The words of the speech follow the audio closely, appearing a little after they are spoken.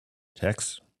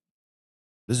Tex,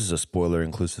 this is a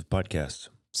spoiler-inclusive podcast.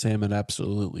 Sam, it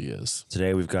absolutely is.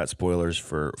 Today we've got spoilers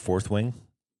for Fourth Wing,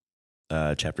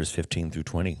 chapters 15 through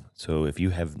 20. So if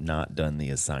you have not done the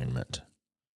assignment.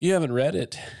 You haven't read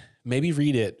it, maybe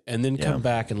read it and then come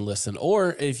back and listen.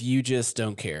 Or if you just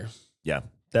don't care. Yeah,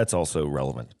 that's also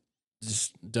relevant.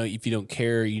 If you don't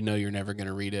care, you know you're never going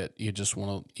to read it. You just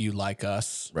want to, you like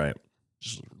us. Right.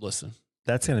 Just listen.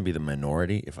 That's going to be the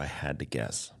minority if I had to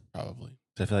guess. Probably.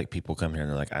 I feel like people come here and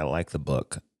they're like, I like the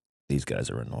book. These guys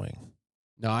are annoying.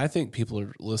 No, I think people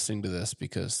are listening to this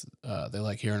because they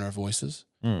like hearing our voices.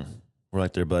 We're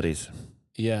like their buddies.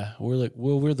 Yeah,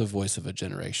 we're the voice of a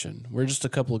generation. We're just a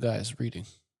couple of guys reading.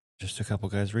 Just a couple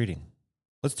guys reading.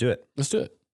 Let's do it. Let's do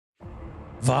it.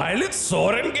 Violet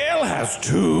Sorrengail has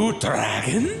 2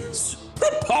 dragons?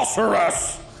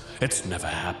 Preposterous! It's never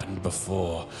happened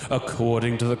before,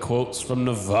 according to the quotes from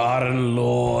Navaran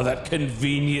lore that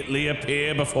conveniently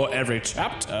appear before every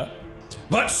chapter.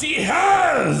 But she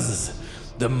has!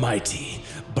 The mighty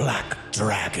black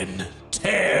dragon,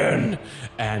 Tairn,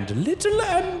 and little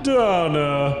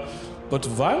Andana. But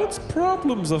Violet's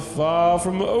problems are far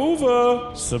from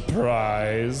over.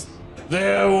 Surprise.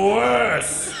 They're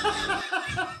worse.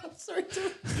 Sorry.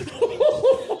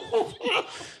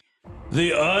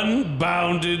 The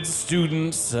unbounded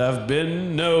students have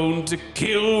been known to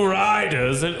kill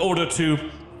riders in order to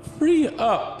free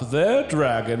up their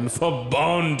dragon for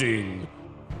bonding.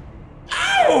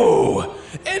 Ow!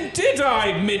 And did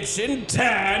I mention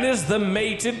Tan is the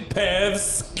mated pair of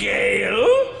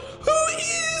Scale? Who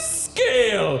is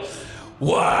Scale?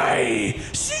 Why,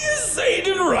 she is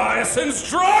Xaden Riorson's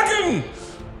dragon!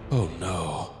 Oh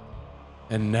no.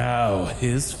 And now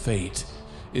his fate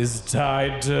is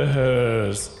tied to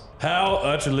hers. How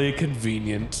utterly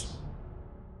convenient.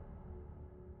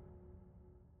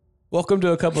 Welcome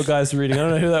to a couple of guys reading. I don't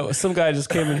know who that was. Some guy just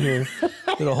came in here,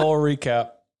 did a whole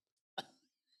recap.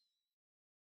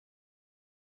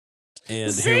 And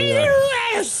Xaden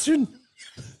Ryerson!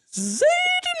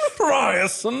 Xaden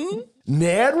Ryerson!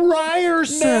 Ned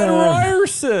Riorson. Ned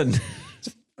Ryerson.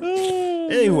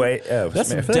 Anyway,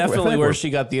 That's I feel definitely like where we're she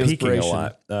got the peaking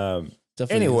inspiration. a lot.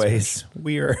 Definitely Anyways,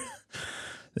 we are.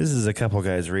 This is a couple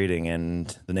guys reading, and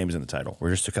the name's in the title.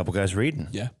 We're just a couple guys reading.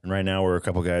 Yeah. And right now we're a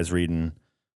couple guys reading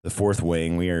the Fourth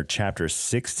Wing. We are chapters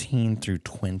 16 through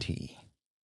 20.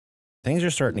 Things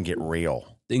are starting to get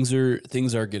real. Things are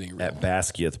getting real. At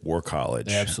Basquiat War College.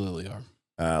 They absolutely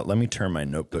are. Let me turn my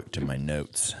notebook to my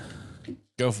notes.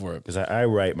 Go for it. Because I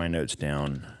write my notes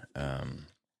down.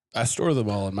 I store them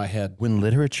all in my head. When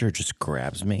literature just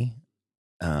grabs me,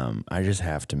 I just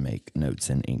have to make notes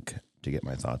in ink to get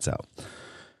my thoughts out.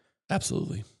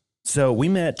 Absolutely. So we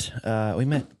met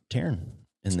Tairn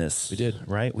in this. We did.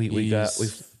 Right? We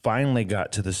finally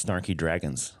got to the snarky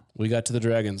dragons. We got to the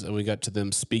dragons and we got to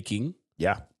them speaking.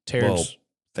 Yeah. Tairn's Well,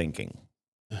 thinking.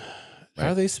 How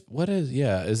are they? What is?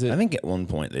 Yeah. Is it? I think at one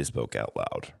point they spoke out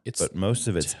loud. But most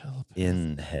of it's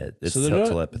in head. It's so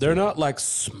telepathy. they're not like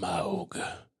Smaug.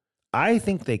 I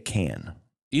think they can.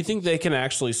 You think they can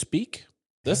actually speak?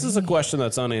 This is a question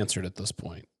that's unanswered at this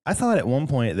point. I thought at one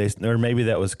point or maybe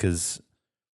that was because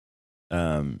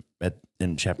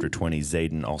in chapter 20,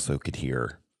 Xaden also could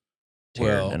hear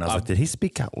Tairn. And I was like, did he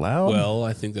speak out loud? Well,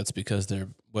 I think that's because they're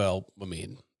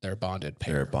a bonded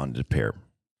pair. They're a bonded pair.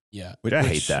 Yeah. Which I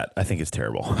hate that. I think it's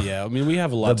terrible. Yeah. I mean, we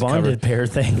have a lot the to cover. bonded pair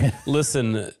thing.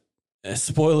 Listen,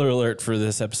 spoiler alert for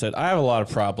this episode. I have a lot of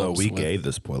problems. Oh, we gave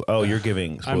the spoiler. Oh, you're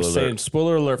giving spoiler I'm alert. saying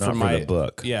spoiler alert Not for the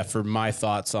book. Yeah, for my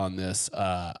thoughts on this.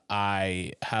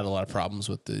 I had a lot of problems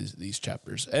with these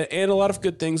chapters and a lot of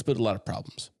good things, but a lot of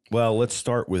problems. Well, let's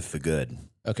start with the good.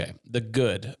 Okay. The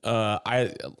good.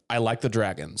 I like the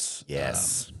dragons.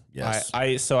 Yes.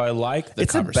 I like the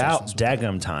It's about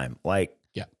daggum time. Like,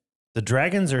 yeah. The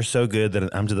dragons are so good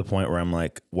that I'm to the point where I'm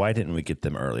like, why didn't we get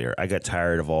them earlier? I got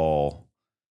tired of all.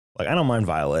 Like, I don't mind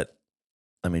Violet.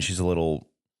 I mean, she's annoying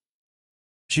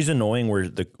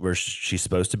where she's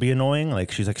supposed to be annoying. Like,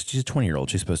 she's a 20-year-old.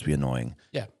 She's supposed to be annoying.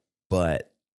 Yeah.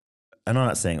 But I'm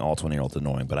not saying all 20-year-olds are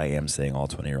annoying, but I am saying all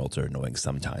 20-year-olds are annoying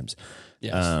sometimes.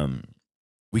 Yes.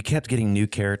 We kept getting new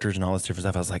characters and all this different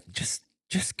stuff. I was like, just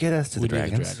get us to the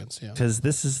dragons. Because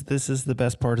this is the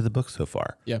best part of the book so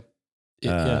far. Yeah.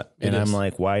 And I'm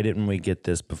like, why didn't we get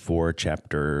this before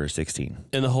chapter 16?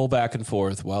 And the whole back and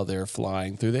forth while they're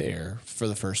flying through the air for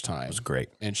the first time. It was great.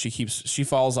 And she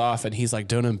falls off and he's like,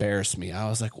 don't embarrass me. I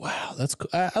was like, wow, that's cool.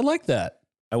 I like that.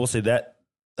 I will say that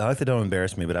I like that don't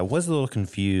embarrass me, but I was a little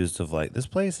confused of like, this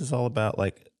place is all about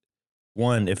like,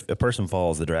 one, if a person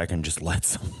falls, the dragon just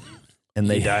lets them and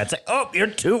they die. It's like, oh, you're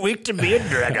too weak to be a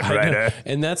dragon rider.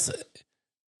 And that's,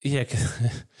 yeah.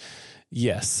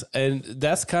 Yes, and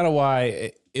that's kind of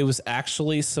why it was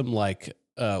actually some like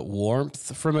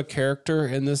warmth from a character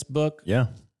in this book. Yeah.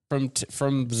 From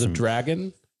the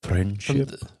dragon.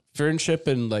 Friendship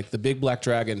and like the big black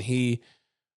dragon, he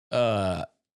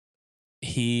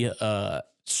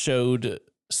showed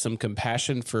some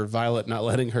compassion for Violet, not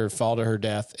letting her fall to her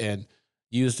death, and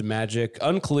used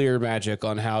unclear magic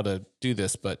on how to do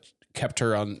this, but kept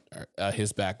her on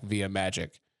his back via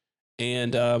magic.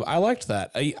 And I liked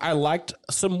that. I liked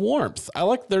some warmth. I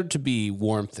like there to be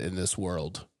warmth in this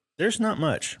world. There's not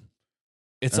much.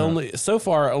 It's so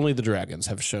far only the dragons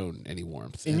have shown any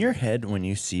warmth. In your head, when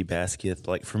you see Basquiat,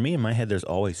 like for me in my head, there's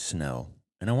always snow,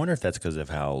 and I wonder if that's because of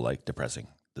how like depressing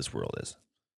this world is.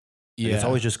 Like, yeah, it's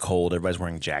always just cold. Everybody's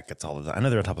wearing jackets all the time. I know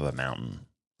they're on top of a mountain,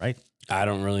 right? I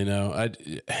don't really know.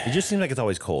 It just seems like it's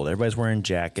always cold. Everybody's wearing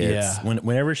jackets. Yeah.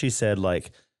 Whenever she said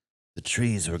like the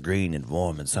trees were green and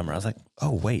warm in summer, I was like,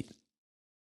 oh wait,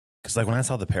 because like when I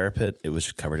saw the parapet, it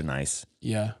was covered in ice.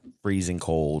 Yeah, freezing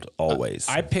cold always.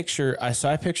 I picture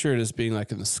it as being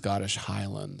like in the Scottish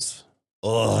Highlands.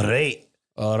 All right.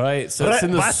 So it's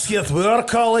in the Basquiat War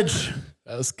College.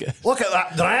 That was good. Look at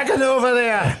that dragon over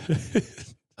there.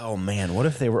 Oh man, what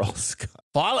if they were all Scottish?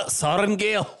 Violet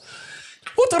Sorrengail,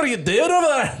 what are you doing over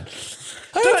there?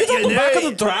 How did you get on the back of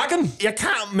the dragon? You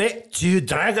can't make two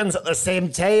dragons at the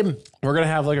same time. We're gonna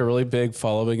have like a really big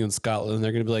following in Scotland. And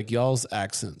they're gonna be like, y'all's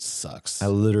accent sucks. I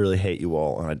literally hate you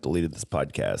all, and I deleted this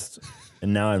podcast.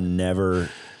 And now I'm never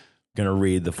gonna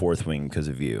read The Fourth Wing because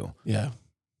of you. Yeah.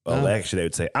 Well, actually, they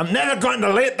would say, I'm never going to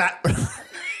delete that.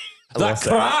 That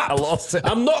crap. I lost it.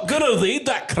 I'm not going to read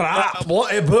that crap.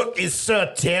 What a book is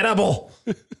so terrible.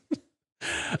 You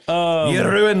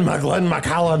ruined my Glenn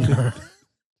McCallan.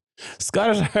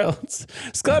 Scottish Highlands.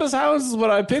 Scottish Highlands is what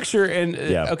I picture. And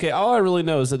okay, all I really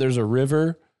know is that there's a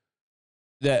river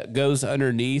that goes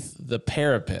underneath the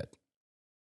parapet.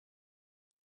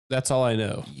 That's all I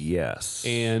know. Yes.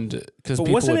 And because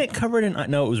wasn't it covered in?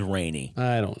 No, it was rainy.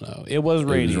 I don't know. It was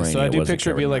rainy. So I do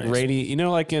picture it being like rainy. You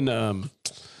know, like in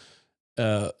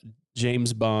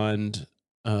James Bond.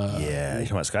 Yeah, you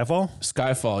talking about Skyfall?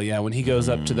 Skyfall, yeah. When he goes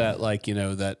up to that, like, you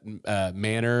know, that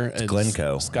manor in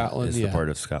Glencoe, Scotland. It's the part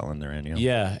of Scotland they're in.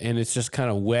 Yeah, and it's just kind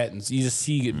of wet, and you just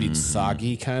see it being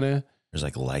soggy, kind of. There's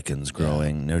like lichens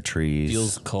growing, no trees.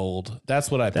 Feels cold. That's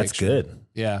what I picture. That's good.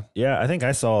 Yeah. Yeah, I think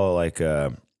I saw like,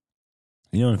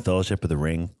 you know, in Fellowship of the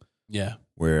Ring? Yeah.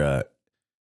 Where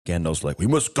Gandalf's like, we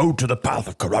must go to the path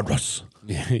of Caradhras.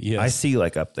 Yes. I see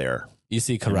like up there. You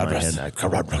see Caradhras.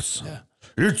 Caradhras. Yeah.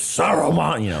 It's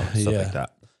Saruman, you know, stuff like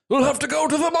that. We'll have to go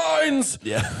to the mines.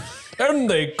 Yeah. And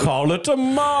they call it a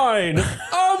mine.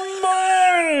 A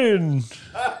mine.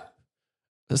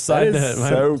 Side That is note,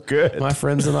 so good. My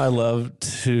friends and I love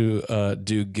to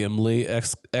do Gimli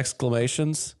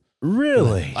exclamations.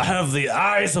 Really? I have the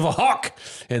eyes of a hawk.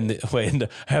 And I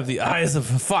have the eyes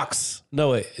of a fox.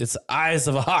 No, wait, it's eyes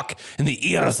of a hawk and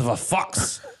the ears of a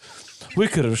fox. We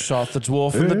could have shot the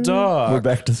dwarf in the dark. We're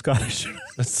back to Scottish.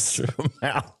 That's true.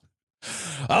 Now.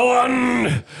 A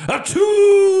 1, a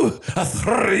 2, a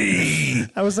 3.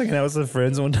 I was thinking I was with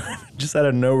friends one time, just out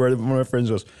of nowhere. One of my friends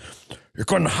goes, "You're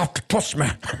going to have to toss me."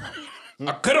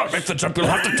 I cannot make the jump. You'll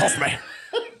have to toss me.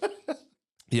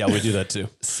 Yeah, we do that too.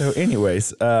 So,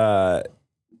 anyways, where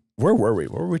were we?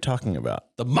 What were we talking about?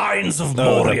 The mines of The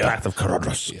Moria. path of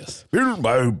Caradhras. Yes. Build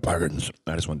my bargains.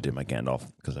 I just want to do my Gandalf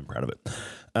because I'm proud of it.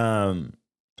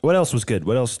 What else was good?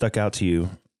 What else stuck out to you?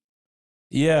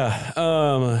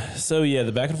 Yeah. So yeah,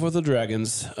 the back and forth of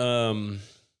dragons.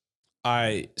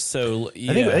 I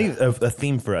think a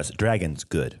theme for us, dragons,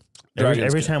 good.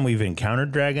 Every time we've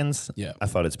encountered dragons, I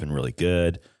thought it's been really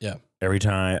good. Yeah. Every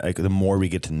time, like the more we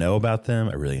get to know about them,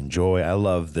 I really enjoy. I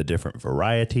love the different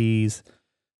varieties.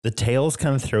 The tails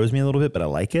kind of throws me a little bit, but I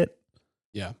like it.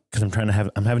 Yeah. Because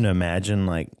I'm having to imagine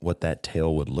like what that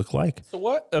tail would look like. So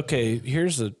what? Okay,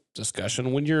 here's a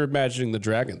discussion. When you're imagining the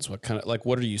dragons,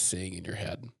 what are you seeing in your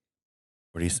head?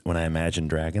 When I imagine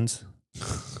dragons,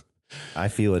 I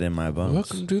feel it in my bones.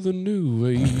 Welcome to the new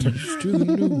age. To the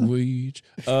new age.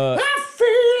 I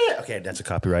feel it. Okay, that's a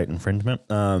copyright infringement.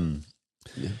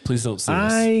 Yeah, please don't sing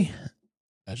us.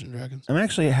 Imagine dragons. I'm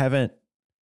actually haven't.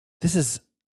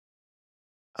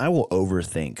 I will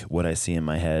overthink what I see in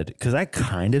my head because I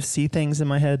kind of see things in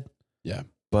my head. Yeah.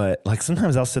 But like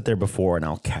sometimes I'll sit there before and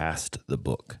I'll cast the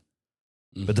book.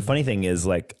 Mm-hmm. But the funny thing is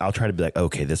like I'll try to be like,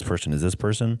 okay, this person is this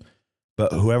person.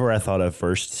 But whoever I thought of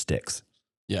first sticks.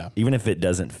 Yeah. Even if it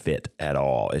doesn't fit at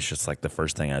all. It's just like the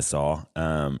first thing I saw.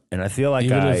 And I feel like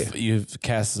if you've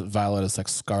cast Violet as like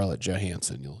Scarlett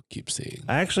Johansson, you'll keep seeing.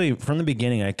 I actually, from the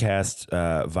beginning, I cast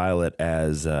Violet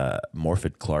as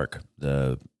Morfydd Clark,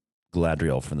 the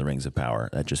Galadriel from the Rings of Power.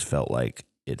 That just felt like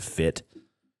it fit.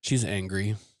 She's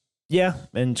angry. Yeah,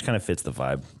 and it kind of fits the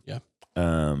vibe. Yeah.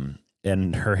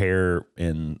 And her hair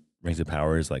in Rings of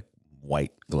Power is like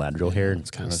white Galadriel hair, and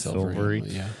it's kind of silvery.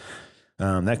 Yeah.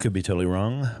 That could be totally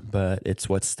wrong, but it's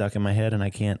what's stuck in my head, and I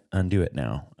can't undo it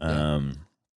now.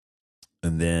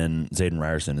 And then Xaden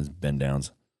Riorson is Ben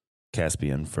Down's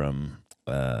Caspian from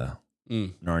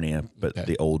Narnia, but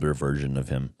the older version of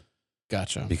him.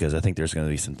 Gotcha. Because I think there's going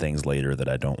to be some things later that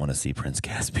I don't want to see Prince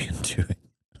Caspian doing.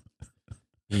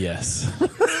 Yes.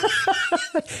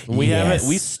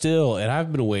 We still, and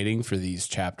I've been waiting for these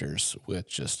chapters with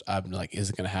just, I'm like, is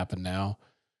it going to happen now?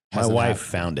 My wife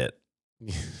found it,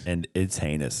 and it's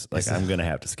heinous. Like, I'm going to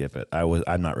have to skip it.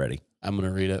 I'm not ready. I'm going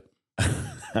to read it.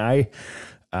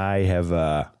 I have,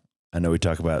 I know we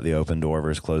talk about the open door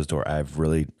versus closed door. I've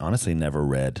really, honestly, never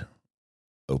read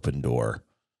open door,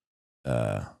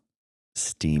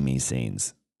 steamy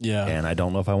scenes. Yeah. And I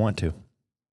don't know if I want to.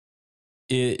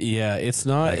 It's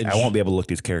not. Like, I won't be able to look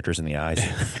these characters in the eyes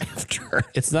after.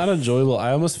 It's not enjoyable.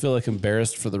 I almost feel like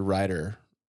embarrassed for the writer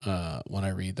when I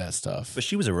read that stuff. But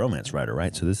she was a romance writer,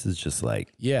 right? So this is just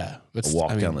like a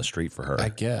walk down the street for her. I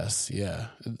guess, yeah.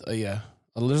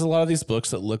 There's a lot of these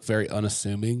books that look very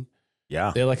unassuming.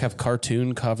 Yeah. They like have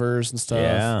cartoon covers and stuff.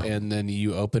 Yeah. And then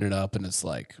you open it up and it's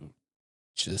like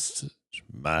just...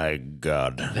 My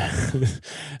God.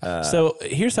 So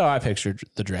here's how I pictured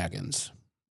the dragons.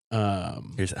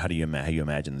 Here's how you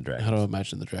imagine the dragons. How do I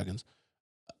imagine the dragons?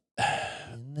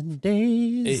 In the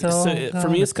days for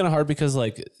me, it's kind of hard because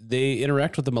like they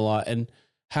interact with them a lot. And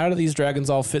how do these dragons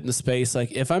all fit into space?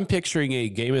 Like if I'm picturing a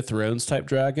Game of Thrones type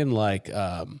dragon, like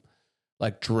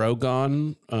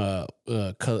Drogon,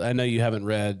 I know you haven't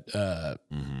read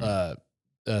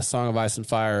Song of Ice and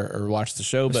Fire or watched the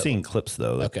show, I've but seen clips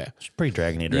though. Okay, it's pretty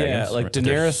dragony dragons. Yeah, like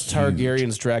Daenerys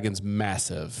Targaryen's dragon's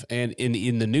massive, and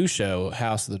in the new show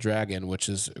House of the Dragon, which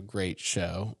is a great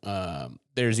show,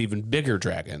 there's even bigger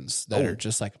dragons that are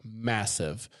just like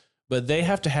massive, but they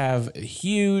have to have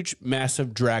huge,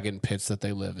 massive dragon pits that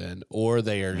they live in, or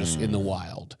they are just in the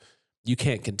wild. You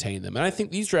can't contain them. And I think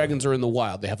these dragons are in the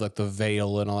wild. They have like the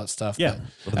veil and all that stuff. Yeah.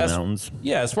 The mountains.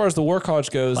 Yeah. As far as the War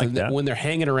College goes, like and when they're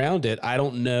hanging around it, I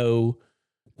don't know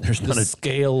there's the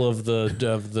scale of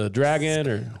the dragon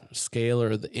or scale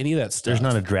or any of that stuff. There's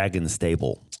not a dragon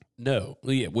stable. No.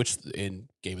 Yeah. Which in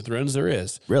Game of Thrones there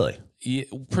is. Really? Yeah,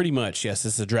 pretty much. Yes.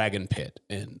 It's a dragon pit.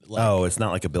 And like, it's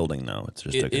not like a building though. It's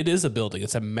just it is a building.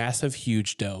 It's a massive,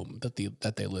 huge dome that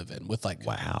they live in with like,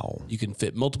 wow, you can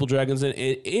fit multiple dragons in.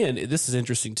 And this is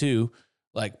interesting too.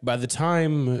 Like by the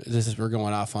time we're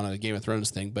going off on a Game of Thrones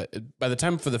thing, but by the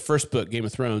time for the first book, Game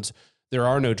of Thrones, there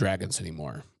are no dragons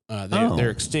anymore.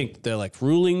 They're extinct. The like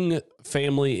ruling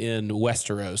family in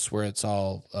Westeros, where it's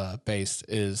all based,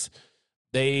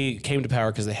 they came to power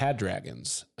because they had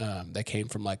dragons. They came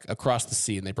from like across the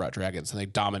sea and they brought dragons and they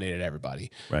dominated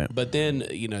everybody. Right. But then,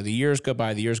 the years go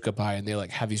by and they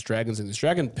like have these dragons in these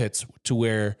dragon pits to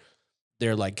where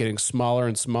they're like getting smaller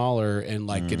and smaller and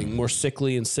like getting more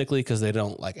sickly and sickly because they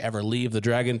don't like ever leave the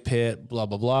dragon pit, blah,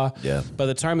 blah, blah. Yeah. By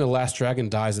the time the last dragon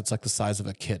dies, it's like the size of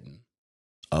a kitten.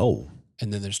 Oh.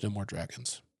 And then there's no more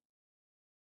dragons.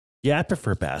 Yeah, I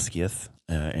prefer Basquiat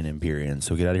and Empyrean.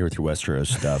 So get out of here with your Westeros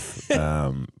stuff.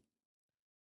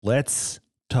 Let's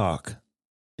talk.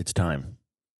 It's time.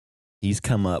 He's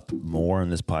come up more on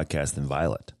this podcast than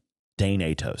Violet. Dain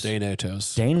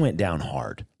Aetos. Dain went down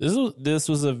hard. This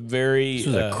was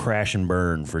a crash and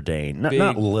burn for Dain.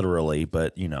 Not literally,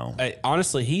 but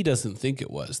honestly, he doesn't think it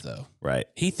was though. Right.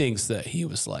 He thinks that he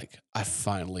was like, I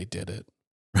finally did it.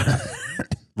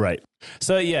 Right.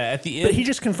 So yeah, at the end, but he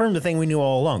just confirmed the thing we knew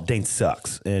all along. Dain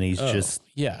sucks, and he's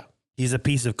he's a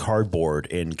piece of cardboard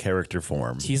in character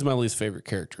form. He's my least favorite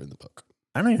character in the book.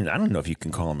 I don't know if you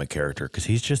can call him a character because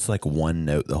he's just like one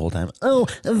note the whole time. Oh,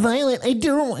 Violet, I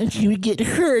don't want you to get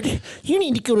hurt. You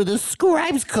need to go to the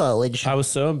scribes college. I was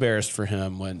so embarrassed for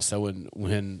him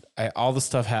when all the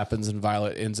stuff happens and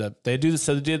Violet ends up. They do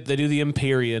the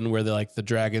Empyrean where they like the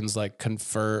dragons like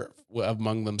confer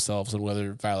among themselves and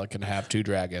whether Violet can have two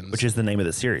dragons, which is the name of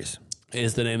the series.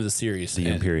 Is the name of the series. The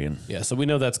Empyrean. Yeah, so we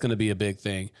know that's going to be a big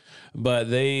thing. But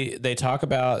they talk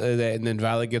about that, and then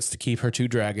Violet gets to keep her two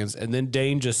dragons, and then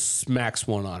Dain just smacks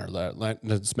one on her.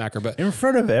 Doesn't smack her, but in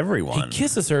front of everyone. He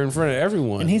kisses her in front of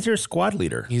everyone. And he's her squad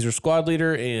leader.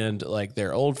 And like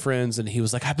they're old friends, and he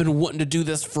was like, I've been wanting to do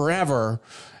this forever.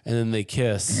 And then they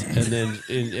kiss, and then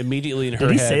immediately in her head.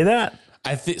 Did he say that?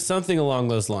 I think something along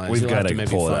those lines. We've got to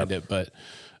maybe find it, but...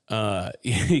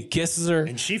 he kisses her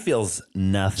and she feels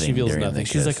nothing.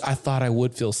 She's like, I thought I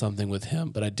would feel something with him,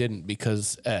 but I didn't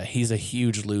because he's a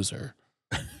huge loser.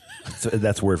 So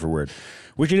that's word for word.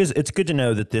 Which it is. It's good to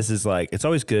know that this is like. It's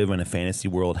always good when a fantasy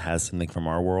world has something from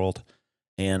our world,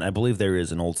 and I believe there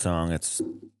is an old song. It's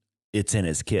in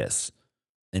his kiss,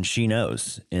 and she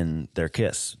knows in their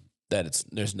kiss that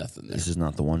there's nothing there. This is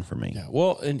not the one for me. Yeah.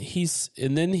 Well, and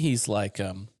then he's like,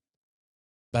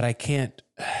 but I can't.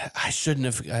 I shouldn't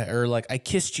have. Or like, I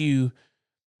kissed you,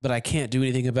 but I can't do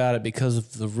anything about it because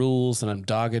of the rules, and I'm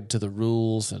dogged to the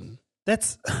rules, and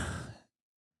that's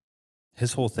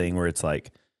his whole thing where it's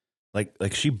like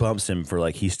she bumps him for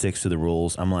like he sticks to the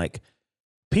rules. I'm like,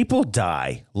 people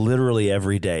die literally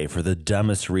every day for the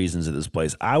dumbest reasons at this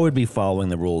place. I would be following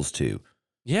the rules too.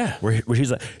 Yeah. Where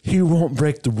she's like, he won't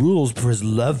break the rules for his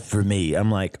love for me. I'm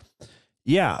like,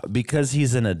 yeah, because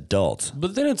he's an adult.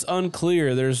 But then it's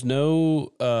unclear. There's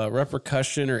no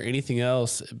repercussion or anything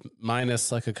else,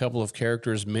 minus like a couple of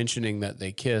characters mentioning that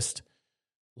they kissed,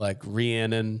 like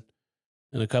Rhiannon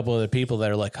and a couple other people that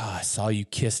are like, oh, I saw you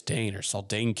kiss Dain, or saw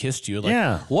Dain kissed you. Like,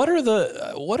 yeah. What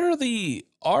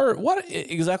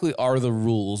exactly are the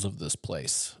rules of this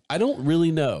place? I don't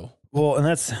really know. Well, and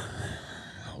that's,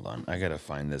 hold on. I got to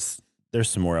find this. There's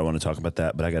some more I want to talk about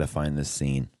that, but I got to find this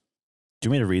scene. Do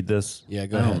you want me to read this? Yeah,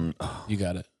 go ahead. You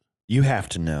got it. You have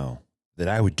to know that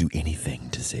I would do anything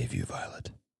to save you,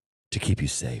 Violet, to keep you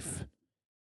safe.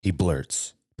 He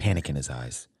blurts, panic in his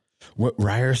eyes. What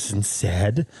Riorson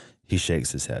said? He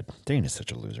shakes his head. Dain is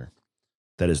such a loser.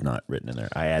 That is not written in there.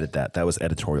 I added that. That was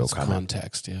editorial comment.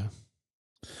 Context, yeah.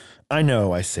 I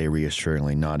know, I say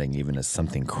reassuringly, nodding even as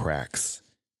something cracks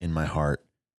in my heart.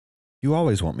 You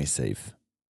always want me safe.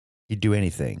 You'd do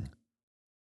anything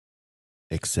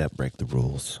except break the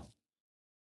rules.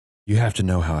 You have to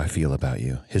know how I feel about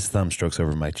you. His thumb strokes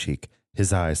over my cheek,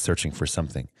 his eyes searching for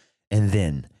something, and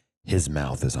then his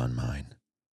mouth is on mine.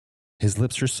 His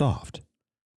lips are soft,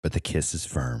 but the kiss is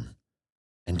firm,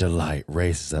 and delight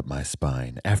races up my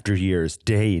spine. After years,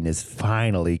 Dain is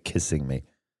finally kissing me.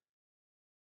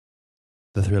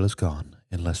 The thrill is gone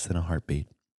in less than a heartbeat.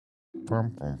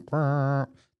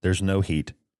 There's no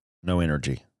heat, no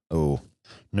energy. Oh,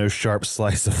 no sharp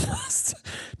slice of lust.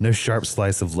 No sharp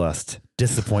slice of lust.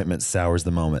 Disappointment sours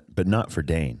the moment, but not for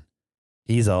Dain.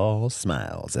 He's all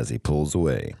smiles as he pulls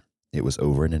away. It was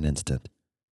over in an instant.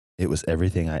 It was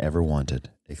everything I ever wanted,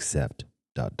 except ...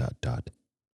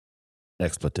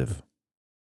 Expletive.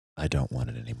 I don't want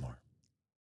it anymore.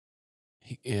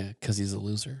 Yeah, because he's a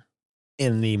loser.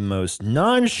 In the most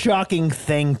non-shocking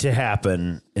thing to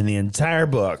happen in the entire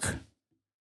book.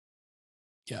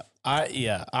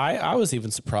 I was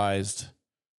even surprised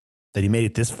that he made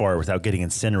it this far without getting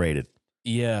incinerated.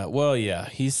 Yeah, well, yeah.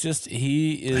 He's a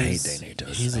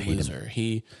loser.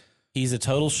 He's a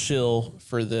total shill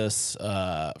for this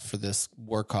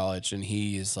war college, and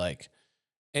he is like,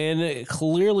 and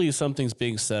clearly something's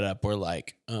being set up where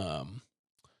like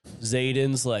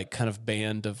Xaden's like kind of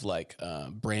band of like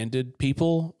branded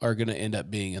people are going to end up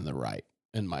being in the right,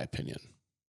 in my opinion.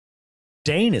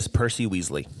 Dain is Percy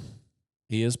Weasley.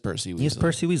 He is Percy Weasley. He's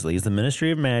Percy Weasley. He's the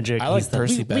Ministry of Magic. I like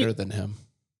Percy better than him.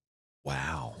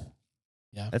 Wow.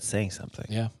 Yeah. That's saying something.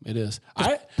 Yeah, it is.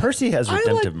 Percy has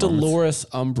redemptive moments. I like Dolores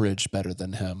Umbridge better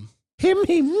than him. Him.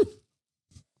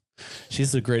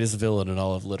 She's the greatest villain in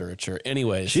all of literature.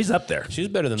 Anyways. She's up there. She's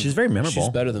better than. She's very memorable. She's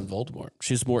better than Voldemort.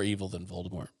 She's more evil than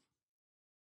Voldemort.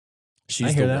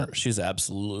 She's the worst. She's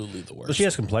absolutely the worst. But she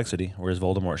has complexity, whereas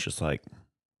Voldemort's just like,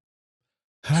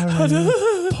 Harry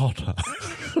Potter.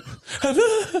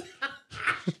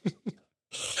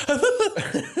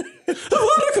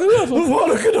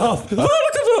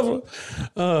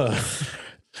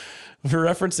 We're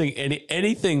referencing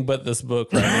anything but this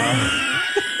book right now.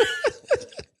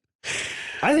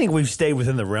 I think we've stayed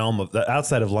within the realm of the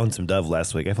outside of Lonesome Dove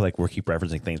last week. I feel like we keep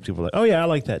referencing things. People are like, oh yeah, I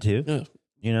like that too. Yeah.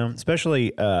 You know,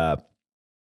 especially,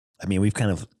 we've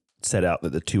kind of set out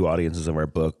that the two audiences of our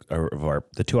book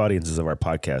the two audiences of our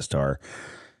podcast are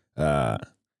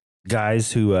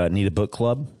guys who need a book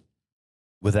club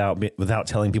without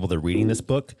telling people they're reading this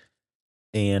book.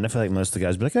 And I feel like most of the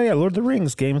guys be like, oh yeah, Lord of the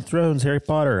Rings, Game of Thrones, Harry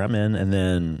Potter, I'm in. And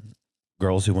then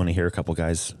girls who want to hear a couple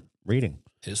guys reading.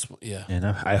 Yeah. And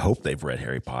I hope they've read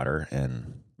Harry Potter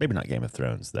and maybe not Game of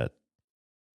Thrones. That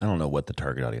I don't know what the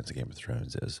target audience of Game of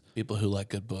Thrones is. People who like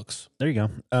good books. There you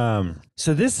go.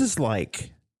 So this is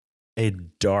like a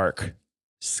dark,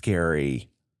 scary,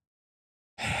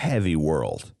 heavy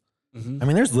world. Mm-hmm. I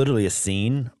mean, there's literally a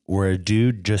scene where a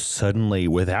dude just suddenly,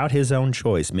 without his own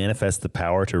choice, manifests the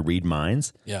power to read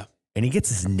minds. Yeah. And he gets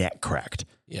his neck cracked.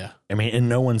 Yeah. I mean, and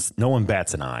no one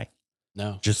bats an eye.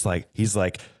 No. Just like, he's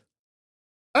like,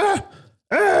 and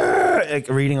like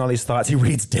reading all these thoughts. He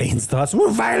reads Dain's thoughts.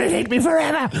 Will Violet hate me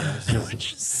forever?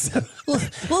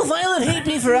 Will Violet hate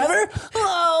me forever?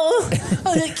 Oh,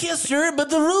 I kissed her, but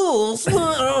the rules.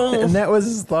 Oh. And that was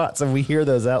his thoughts, and we hear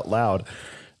those out loud.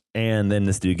 And then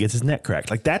this dude gets his neck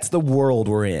cracked. Like, that's the world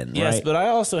we're in, Yes, right? but I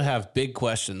also have big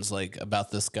questions like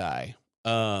about this guy.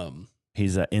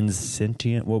 He's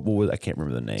insentient. What was, I can't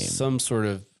remember the name. Some sort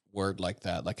of word like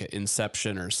that, like an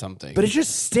inception or something. But it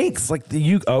just stinks. Like,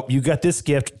 you got this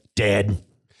gift, dead.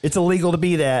 It's illegal to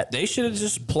be that. They should have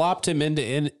just plopped him into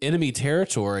enemy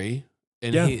territory,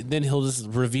 and then he'll just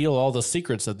reveal all the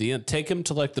secrets at the end. Take him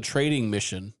to like the trading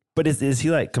mission. But is he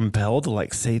like compelled to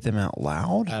like say them out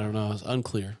loud? I don't know. It's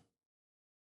unclear.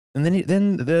 And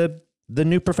then the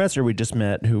new professor we just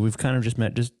met, who we've kind of just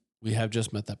met, We have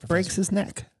just met that professor. breaks his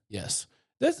neck. Yes.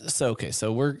 That's so okay.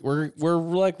 So we're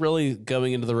like really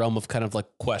going into the realm of kind of like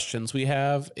questions we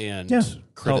have and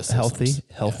criticisms.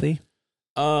 Healthy.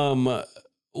 Yeah.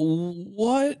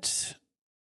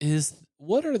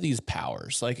 What are these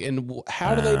powers like, and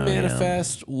how do they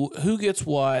manifest? Who gets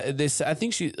what? I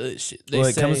think they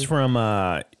it comes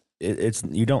from it's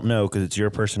you don't know because it's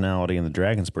your personality and the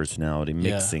dragon's personality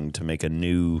mixing to make a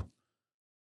new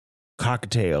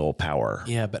cocktail power.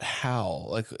 Yeah, but how?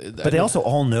 Like, but they also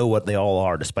all know what they all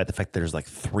are, despite the fact that there's like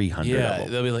 300 of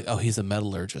them. They'll be like, oh, he's a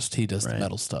metallurgist. He does the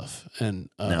metal stuff. And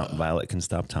now Violet can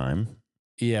stop time.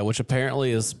 Yeah, which apparently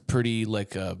is pretty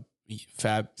like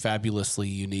fabulously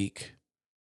unique.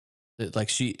 Like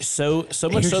she so much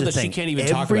Here's so the that thing. she can't even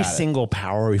talk Every about single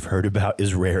power we've heard about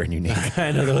is rare and unique.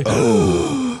 I know, they're like,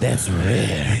 oh, that's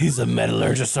rare. He's a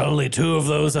metallurgist. Only 2 of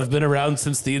those have been around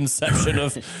since the inception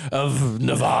of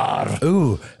Navarre.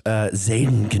 Ooh,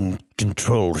 Xaden can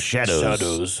control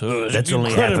shadows. That's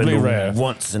only happened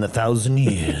once in 1,000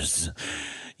 years.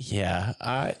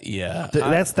 That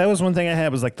was one thing I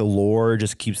had was like the lore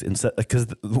just keeps because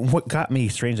what got me,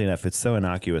 strangely enough, it's so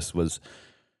innocuous was,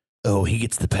 oh, he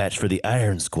gets the patch for the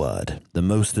Iron Squad, the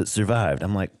most that survived.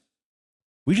 I'm like,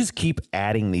 we just keep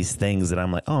adding these things that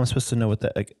I'm like, oh, I'm supposed to know what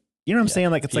that, like, you know what I'm saying?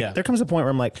 Like, it's like, there comes a point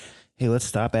where I'm like, hey, let's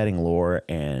stop adding lore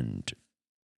and,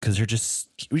 because we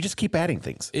just keep adding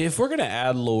things. If we're going to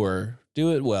add lore,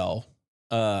 do it well.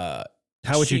 How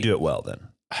would you do it well then?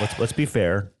 Let's be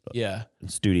fair. Yeah.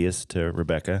 And studious to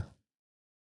Rebecca.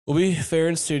 We'll be fair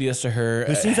and studious to her.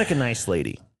 Who seems like a nice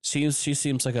lady. She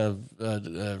seems like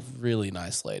a really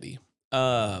nice lady.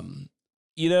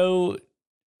 You know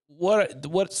what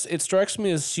it strikes me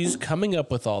is she's coming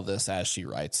up with all this as she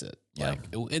writes it. Yeah.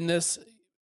 Like in this,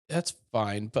 that's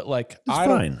fine. But like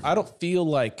fine. I don't feel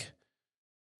like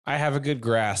I have a good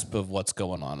grasp of what's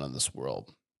going on in this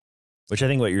world. Which I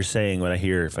think what you're saying, what I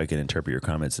hear, if I can interpret your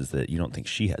comments, is that you don't think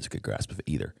she has a good grasp of it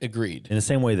either. Agreed. In the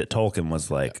same way that Tolkien was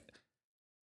like,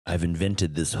 I've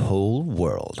invented this whole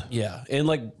world. Yeah. And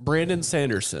like Brandon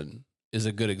Sanderson is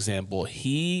a good example.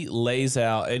 He lays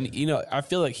out, and you know, I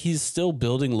feel like he's still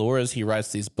building lore as he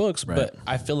writes these books, but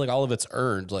I feel like all of it's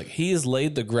earned. Like he has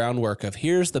laid the groundwork of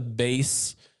here are the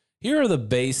base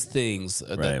things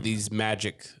that these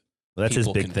magic. Well, that's his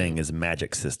big do. thing is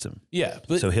magic system. Yeah.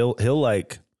 But so he'll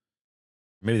like,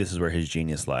 maybe this is where his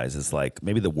genius lies. Is like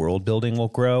maybe the world building will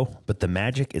grow, but the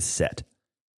magic is set.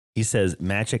 He says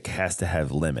magic has to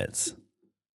have limits.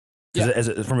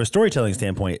 From a storytelling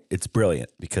standpoint, it's brilliant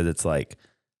because it's like,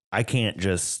 I can't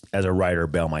just, as a writer,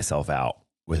 bail myself out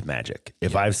with magic.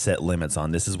 If I've set limits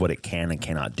on this is what it can and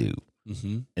cannot do.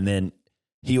 Mm-hmm. And then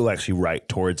he will actually write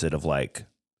towards it of like,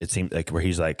 it seems like where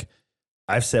he's like,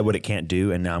 I've said what it can't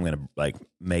do. And now I'm going to like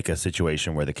make a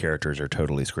situation where the characters are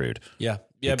totally screwed. Yeah.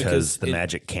 Yeah. Because the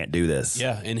magic can't do this.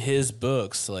 Yeah. In his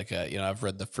books, like, I've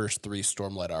read the first 3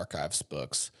 Stormlight Archives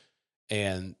books,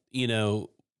 and, you know,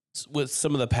 with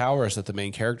some of the powers that the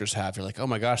main characters have, you're like, oh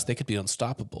my gosh, they could be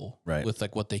unstoppable with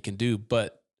like what they can do.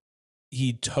 But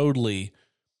he totally,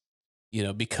 you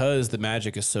know, because the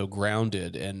magic is so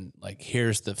grounded and like,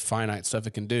 here's the finite stuff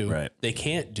it can do. They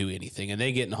can't do anything. And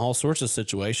they get in all sorts of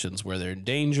situations where they're in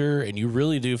danger, and you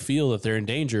really do feel that they're in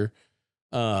danger.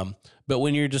 But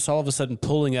when you're just all of a sudden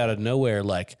pulling out of nowhere,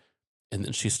 like, and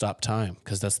then she stopped time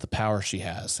because that's the power she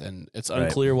has. And it's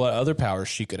unclear what other powers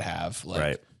she could have.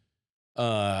 Like,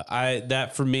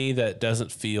 that for me, that doesn't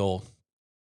feel,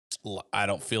 I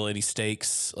don't feel any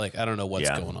stakes. Like, I don't know what's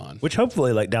going on. Which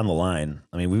hopefully like down the line,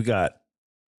 I mean,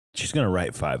 she's going to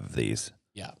write 5 of these.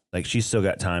 Yeah. Like she's still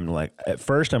got time to like, at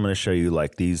first I'm going to show you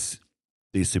like these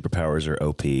superpowers are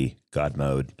OP, God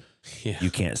mode. Yeah. You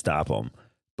can't stop them.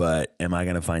 But am I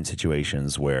going to find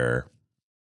situations where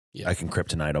I can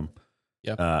kryptonite them?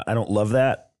 Yeah. I don't love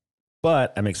that,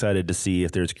 but I'm excited to see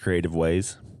if there's creative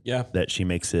ways that she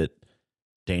makes it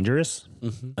dangerous.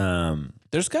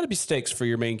 There's got to be stakes for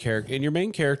your main character, and your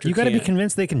main character. You got to be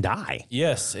convinced they can die.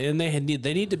 Yes, and they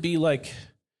need to be like.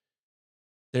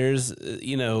 There's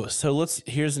so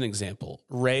here's an example.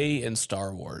 Rey in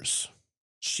Star Wars.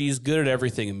 She's good at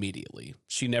everything immediately.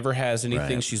 She never has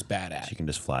anything she's bad at. She can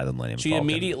just fly the Millennium She Falcon.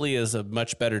 immediately is a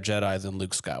much better Jedi than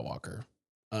Luke Skywalker.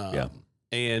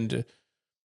 And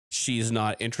she's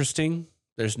not interesting.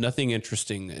 There's nothing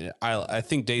interesting. I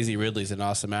think Daisy Ridley's an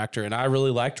awesome actor, and I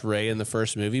really liked Rey in the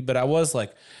first movie, but I was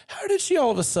like, how did she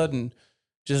all of a sudden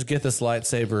just get this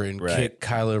lightsaber and kick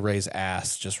Kylo Rey's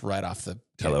ass just right off the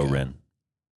Kylo Ren.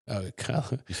 Oh,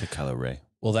 Kylo. You said Kylo Rey.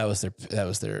 Well, that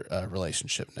was their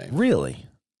relationship name. Really?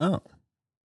 Oh,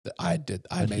 I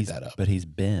made that up. But he's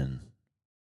Ben.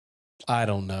 I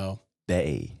don't know.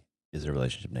 Bay is a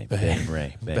relationship name. Ben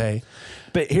Ray. Bay.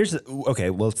 But here's okay.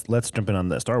 Well, let's jump in on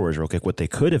the Star Wars real quick. What they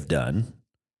could have done,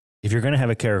 if you're going to have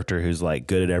a character who's like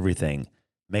good at everything,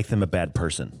 make them a bad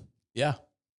person. Yeah.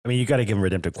 I mean, you got to give them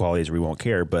redemptive qualities, or we won't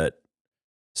care. But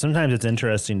sometimes it's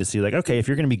interesting to see, like, okay, if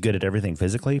you're going to be good at everything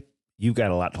physically, you've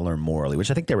got a lot to learn morally, which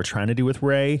I think they were trying to do with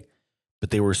Rey, but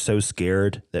they were so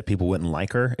scared that people wouldn't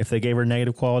like her if they gave her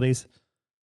negative qualities.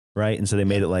 Right. And so they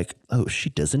made it like, oh, she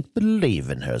doesn't believe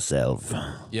in herself.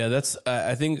 Yeah, that's,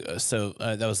 I think, so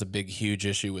that was a big, huge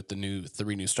issue with the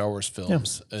three new Star Wars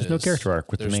films. There's no character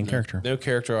arc with the main character. No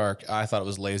character arc. I thought it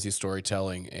was lazy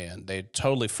storytelling, and they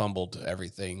totally fumbled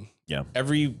everything. Yeah.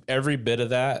 Every bit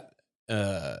of that,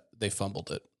 they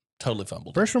fumbled it. Totally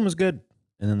fumbled. First one was good.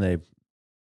 And then they,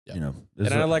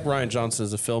 and I like Rian Johnson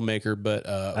as a filmmaker, but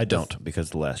I don't, because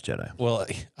The Last Jedi. Well,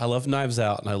 I love Knives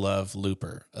Out and I love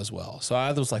Looper as well. So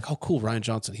I was like, oh, cool, Rian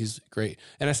Johnson, he's great.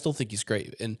 And I still think he's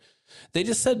great. And they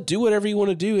just said, do whatever you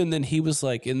want to do. And then he was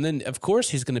like, and then of course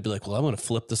he's going to be like, well, I'm going to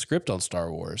flip the script on Star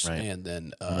Wars. Right. And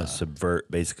then I'm going to subvert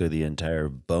basically the entire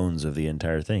bones of the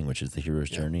entire thing, which is the hero's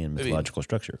journey and mythological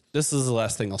structure. This is the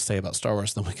last thing I'll say about Star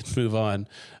Wars, then we can move on.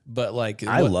 But like,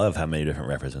 I love how many different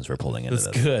references we're pulling into this.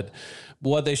 That's good.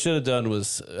 What they should have done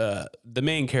was the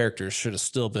main characters should have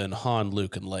still been Han,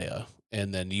 Luke, and Leia.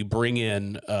 And then you bring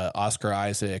in Oscar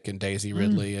Isaac and Daisy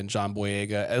Ridley and John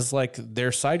Boyega as like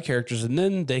their side characters, and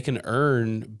then they can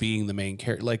earn being the main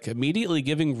character. Like immediately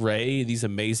giving Rey these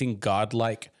amazing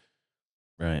godlike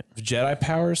Jedi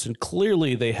powers, and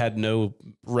clearly they had no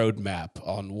roadmap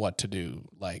on what to do,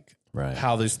 like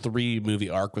how this 3-movie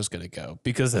arc was going to go.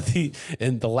 Because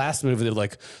in the last movie, they're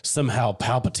like somehow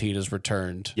Palpatine is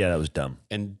returned. Yeah, that was dumb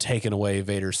and taken away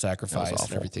Vader's sacrifice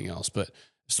and everything else, but.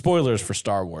 Spoilers for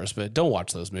Star Wars, but don't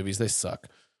watch those movies. They suck.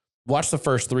 Watch the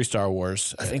first 3 Star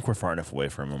Wars. I think we're far enough away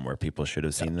from them where people should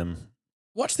have seen them.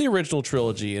 Watch the original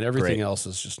trilogy, and everything else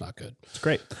is just not good. It's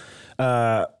great.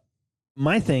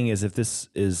 My thing is, if this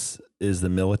is the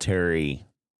military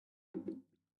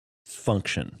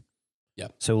function. Yeah.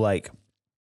 So like,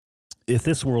 if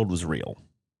this world was real,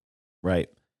 right?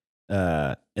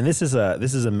 And this is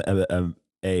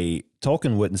a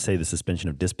Tolkien wouldn't say the suspension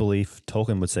of disbelief.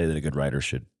 Tolkien would say that a good writer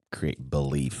should create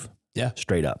belief. Yeah.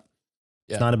 Straight up.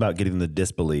 Yeah. It's not about getting them to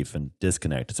disbelief and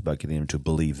disconnect. It's about getting them to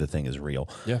believe the thing is real.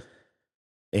 Yeah.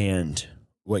 And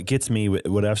what gets me,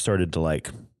 what I've started to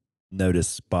like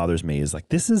notice bothers me is like,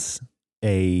 this is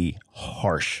a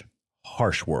harsh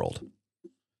world.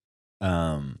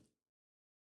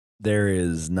 There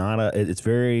is not it's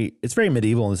very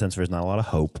medieval in the sense there's not a lot of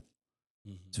hope.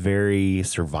 It's very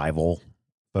survival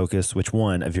focused, which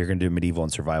one, if you're going to do medieval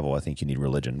and survival, I think you need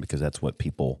religion because that's what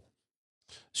people.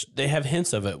 They have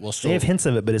hints of it. They have hints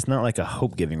of it, but it's not like a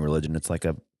hope giving religion. It's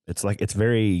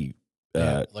very,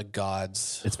 like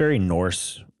gods. It's very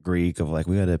Norse, Greek of like,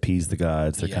 we got to appease the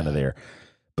gods. They're kind of there.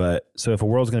 But so if a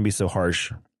world's going to be so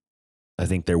harsh, I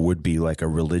think there would be like a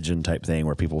religion type thing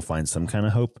where people find some kind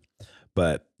of hope.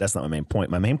 But that's not my main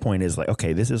point. My main point is like,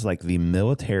 okay, this is like the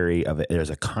military of it. There's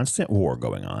a constant war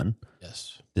going on.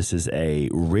 Yes. This is a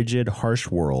rigid, harsh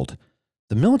world.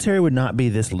 The military would not be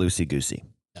this loosey-goosey.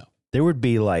 No. There would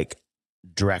be like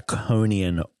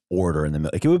draconian order in the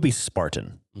middle. Like it would be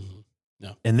Spartan. Mm-hmm.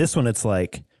 No. And this one, it's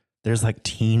like, there's like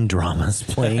teen dramas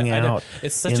playing out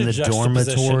it's such in a the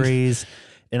dormitories.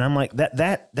 And I'm like,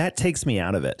 that takes me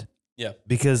out of it. Yeah.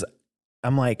 Because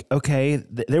I'm like, okay,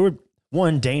 there would...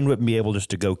 One, Dain wouldn't be able just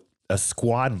to go, a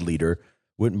squad leader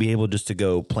wouldn't be able just to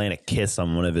go plant a kiss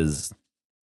on one of his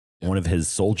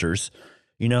soldiers,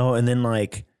 and then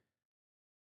like,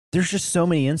 there's just so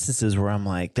many instances where I'm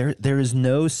like, there is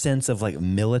no sense of like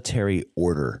military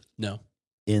order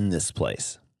in this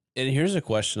place. And here's a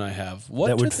question I have.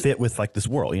 That would fit with like this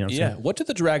world, you know what I'm saying? What do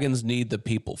the dragons need the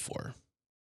people for?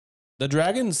 The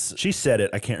dragons... She said it,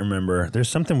 I can't remember. There's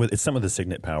something with the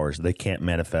signet powers. They can't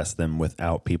manifest them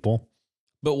without people.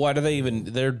 But why do they even?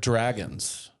 They're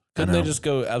dragons. Couldn't they just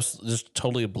go just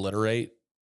totally obliterate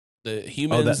the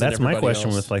humans? That's my question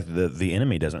else? with like the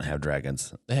enemy doesn't have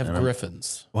dragons. They have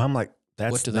griffins. Well, I'm like,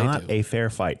 that's not a fair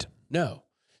fight. No.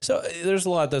 So there's a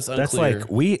lot that's unclear. That's like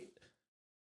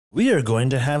we are going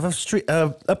to have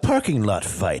a parking lot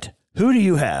fight. Who do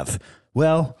you have?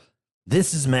 Well,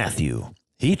 this is Matthew.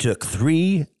 He took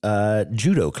 3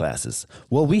 judo classes.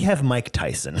 Well, we have Mike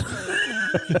Tyson.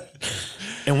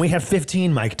 And we have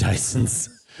 15 Mike Tysons.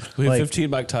 We have 15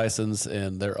 Mike Tysons,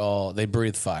 and they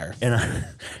breathe fire. And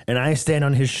I stand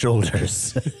on his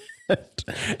shoulders.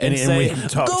 and say, we can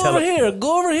talk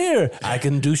go over here. I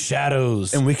can do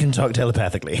shadows. And we can talk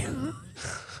telepathically.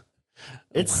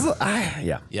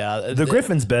 Yeah. The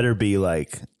Griffins better be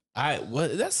like.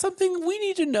 That's something we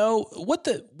need to know. What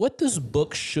this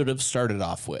book should have started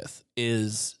off with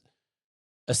is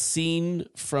a scene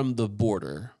from the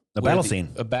border. A battle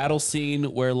scene. A battle scene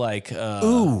where like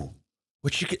a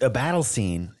battle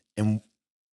scene, and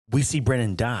we see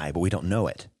Brennan die, but we don't know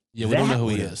it. Yeah, we don't know who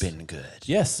he is. Been good.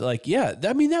 Yes, like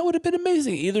I mean that would have been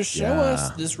amazing. Either show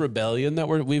us this rebellion that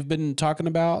we've been talking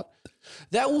about.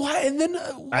 Why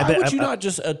would you not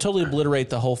just totally obliterate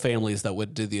the whole families that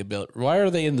would do the ability? Why are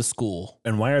they in the school?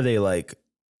 And why are they like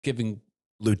giving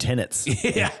lieutenants,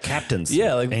 captains,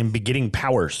 and be getting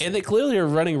powers? And they clearly are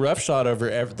running roughshod over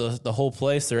the whole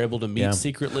place. They're able to meet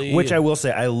secretly. Which I will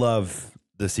say, I love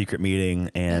the secret meeting,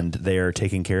 and they are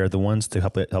taking care of the ones to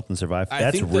help them survive.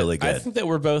 That's really good. I think that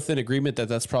we're both in agreement that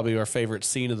that's probably our favorite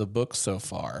scene of the book so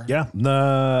far. Yeah,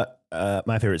 my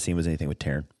favorite scene was anything with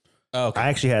Tairn. Oh, okay. I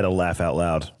actually had a laugh out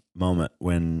loud moment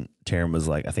when Tairn was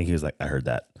like, I think he was like, I heard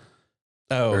that.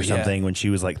 Or something when she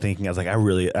was like thinking, I was like, I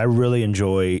really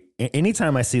enjoy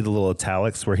anytime I see the little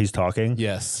italics where he's talking.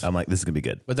 Yes. I'm like, this is gonna be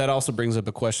good. But that also brings up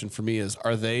a question for me is,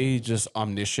 are they just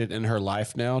omniscient in her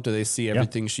life now? Do they see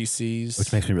everything she sees?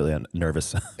 Which makes me really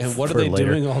nervous. And what are they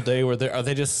doing all day? Are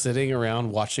they just sitting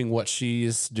around watching what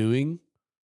she's doing?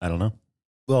 I don't know.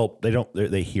 Well,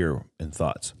 they hear in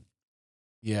thoughts.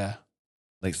 Yeah.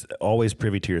 Like always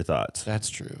privy to your thoughts. That's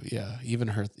true. Yeah. Even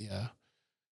her. Yeah.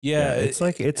 Yeah, it's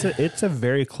like it's a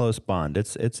very close bond.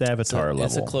 It's Avatar level.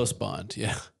 It's a close bond.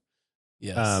 Yeah.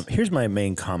 Yes. Here's my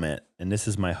main comment, and this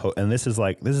is my hope. And this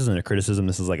isn't a criticism.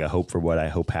 This is like a hope for what I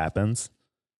hope happens.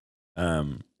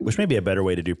 Which may be a better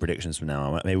way to do predictions from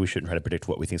now on. Maybe we shouldn't try to predict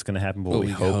what we think is going to happen, but what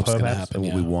we hope is going to happen,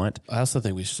 what we want. I also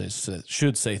think we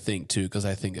should say think too, because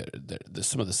I think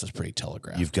some of this is pretty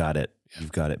telegraphed. You've got it. Yeah.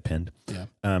 You've got it pinned.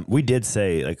 Yeah. We did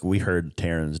say we heard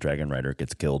Tairn's Dragon Rider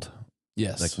gets killed.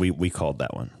 Yes. Like we called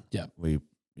that one. Yeah.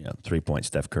 3 point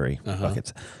Steph Curry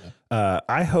buckets. Yeah.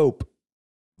 I hope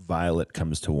Violet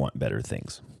comes to want better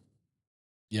things.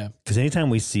 Yeah. Because anytime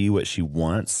we see what she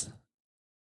wants,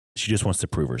 she just wants to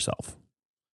prove herself.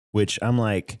 Which I'm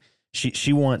like,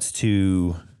 she wants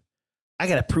to, I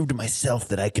got to prove to myself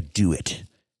that I could do it.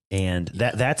 And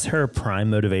that's her prime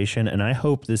motivation. And I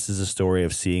hope this is a story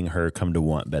of seeing her come to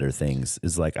want better things.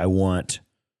 Is like, I want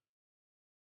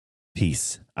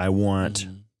peace. I want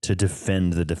to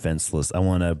defend the defenseless. I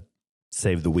want to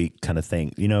save the weak kind of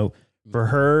thing. For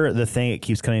her, the thing it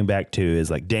keeps coming back to is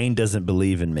like, Dain doesn't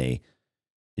believe in me.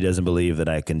 He doesn't believe that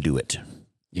I can do it,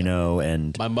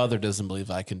 and my mother doesn't believe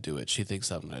I can do it. She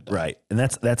thinks I'm going to die. Right. And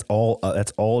that's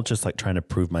all just like trying to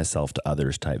prove myself to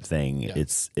others type thing. Yeah.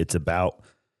 It's about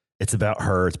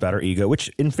her. It's about her ego, which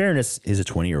in fairness is a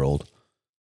 20-year-old.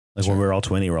 Like when we're all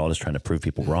 20, we're all just trying to prove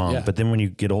people wrong. Yeah. But then when you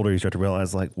get older, you start to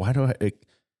realize like, why do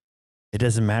it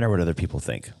doesn't matter what other people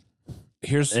think.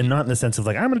 And not in the sense of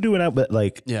like, I'm going to do it out, but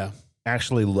like,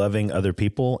 actually loving other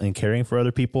people and caring for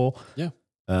other people. Yeah.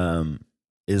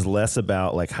 Is less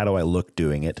about like, how do I look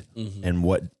doing it and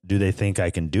what do they think I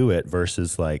can do it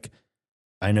versus like,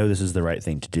 I know this is the right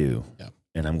thing to do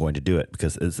and I'm going to do it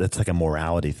because it's like a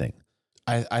morality thing.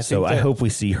 I hope we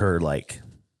see her like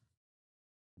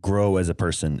grow as a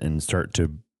person and start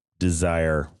to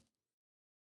desire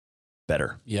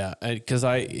better. Yeah. Cause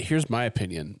here's my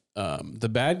opinion. The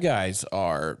bad guys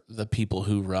are the people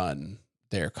who run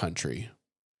their country.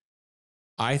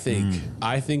 I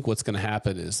think what's going to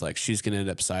happen is like she's going to end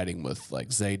up siding with like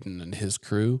Xaden and his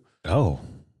crew. Oh,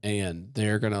 and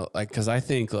they're going to like, cause I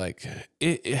think like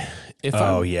if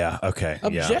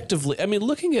objectively, I mean,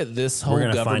 looking at this whole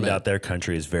government, we're going to find out their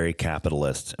country is very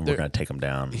capitalist and we're going to take them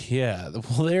down. Yeah.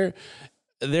 Well,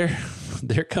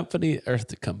 their company or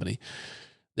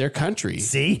their country.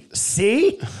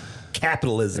 See,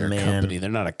 capitalism, They're a man. company. They're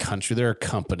not a country. They're a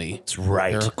company. That's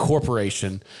right. They're a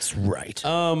corporation. That's right.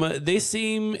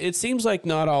 It seems like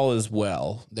not all is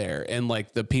well there. And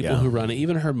like the people who run it,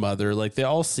 even her mother, like they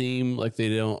all seem like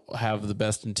they don't have the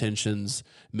best intentions.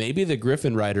 Maybe the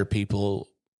Griffin Rider people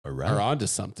are onto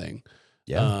something.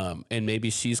 Yeah. And maybe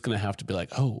she's going to have to be like,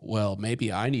 oh, well,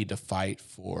 maybe I need to fight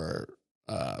for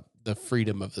the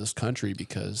freedom of this country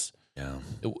because,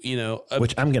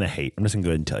 which I'm going to hate. I'm just going to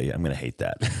go ahead and tell you, I'm going to hate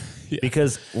that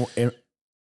because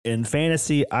in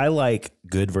fantasy, I like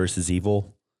good versus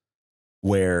evil,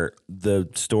 where the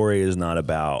story is not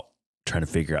about trying to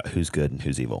figure out who's good and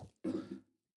who's evil.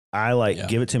 I like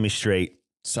give it to me straight.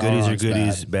 Goodies are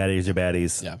goodies, baddies are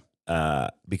baddies. Yeah.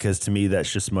 Because to me,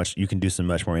 that's just you can do some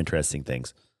much more interesting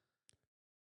things.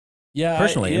 Yeah.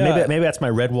 Personally, maybe that's my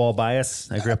Redwall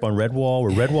bias. I grew up on Redwall,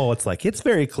 where Redwall, it's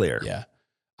very clear. Yeah.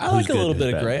 I like a little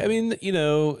bit of gray. I mean,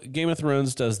 Game of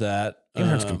Thrones does that. Game of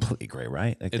Thrones is completely gray,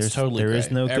 right? Like it's totally there gray. is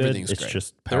no good. Everything's It's gray.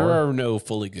 just power. There are no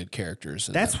fully good characters.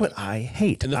 That's what I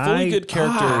hate. And the fully good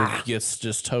character gets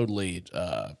just totally,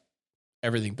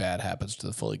 everything bad happens to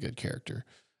the fully good character.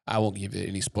 I won't give you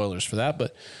any spoilers for that,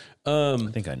 but I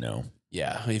think I know.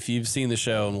 Yeah, if you've seen the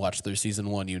show and watched through season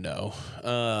 1, you know.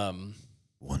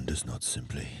 One does not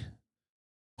simply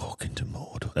walk into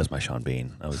Mord. That's my Sean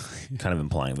Bean. I was kind of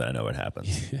implying that I know what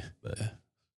happens. But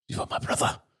you are my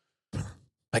brother,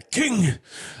 my king.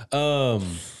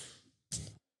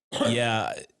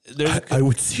 Yeah, I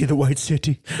would see the White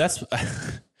City. That's.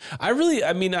 I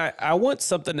want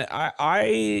something.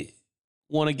 I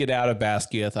want to get out of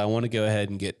Basgiath. I want to go ahead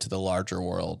and get to the larger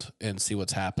world and see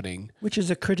what's happening. Which is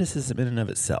a criticism in and of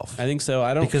itself. I think so.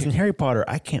 Because in Harry Potter,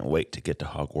 I can't wait to get to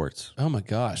Hogwarts. Oh my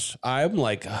gosh. I'm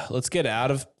like, let's get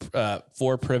out of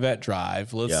 4 Privet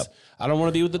Drive. I don't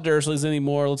want to be with the Dursleys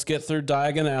anymore. Let's get through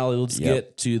Diagon Alley. Let's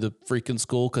get to the freaking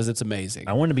school because it's amazing.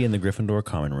 I want to be in the Gryffindor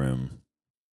common room.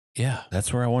 Yeah.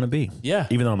 That's where I want to be. Yeah.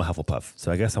 Even though I'm a Hufflepuff. So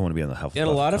I guess I want to be in the Hufflepuff. And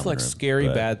a lot of like room, scary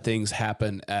bad things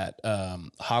happen at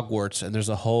Hogwarts, and there's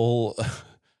a whole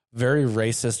very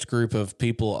racist group of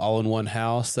people all in one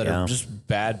house that are just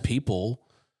bad people,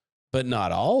 but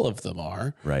not all of them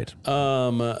are. Right.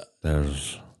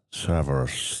 There's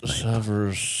Severus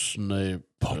Snape.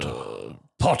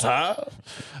 Potter.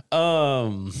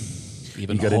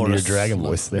 Even you got into your dragon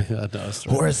voice there.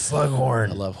 Horace Slughorn.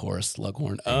 I love Horace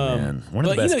Slughorn. Man, one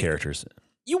of the best characters.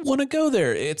 You want to go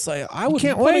there. It's like, I would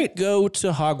want to go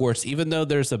to Hogwarts, even though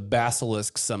there's a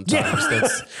basilisk sometimes.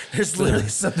 There's literally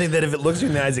something that if it looks you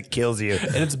in the eyes, it kills you.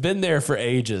 And it's been there for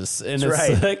ages. And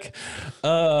it's like,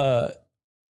 I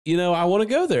want to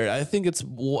go there. I think it's a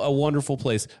wonderful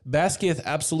place. Basgiath,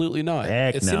 absolutely not.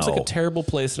 It seems like a terrible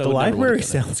place. The library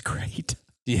sounds great.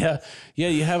 Yeah.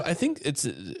 You have, I think it's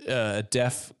a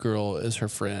deaf girl is her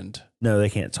friend. No, they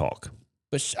can't talk.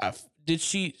 But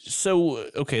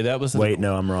that was. Wait,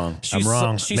 no, I'm wrong. She Maybe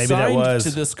signed that was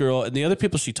to this girl and the other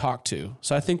people she talked to.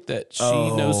 So I think that she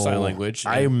knows sign language.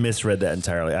 I misread that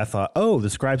entirely. I thought, the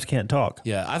scribes can't talk.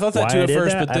 Yeah, I thought that too at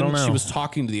first, but then she was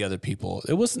talking to the other people.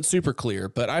 It wasn't super clear,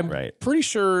 but I'm pretty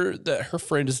sure that her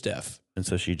friend is deaf. And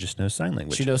so she just knows sign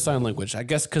language. She knows sign language. I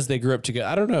guess because they grew up together.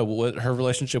 I don't know what her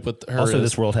relationship with her Also, is.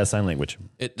 this world has sign language.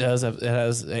 It does. It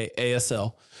has a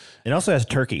ASL. It also has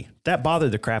turkey. That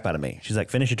bothered the crap out of me. She's like,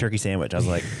 finish your turkey sandwich. I was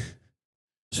like,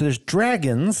 so there's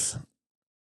dragons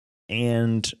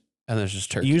and there's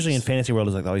just turkeys. Usually in fantasy world,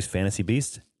 there's like all these fantasy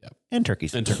beasts and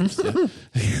turkeys. So,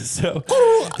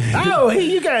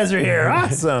 you guys are here.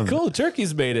 Awesome. Cool.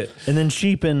 Turkeys made it. And then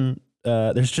sheep and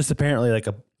there's just apparently like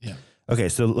Okay,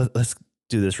 so let's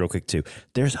do this real quick too.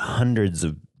 There's hundreds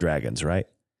of dragons, right?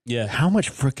 Yeah. How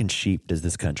much frickin' sheep does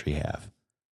this country have?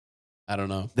 I don't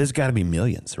know. There's got to be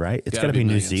millions, right? It's got to be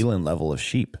New Zealand level of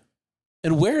sheep.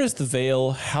 And where is the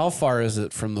Vale? How far is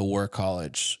it from the War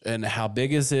College? And how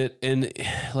big is it? And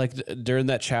like during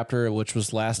that chapter, which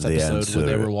was last episode, when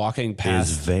they were walking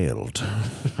past, is veiled.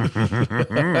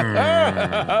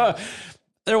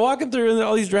 They're walking through, and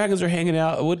all these dragons are hanging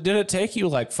out. Did it take you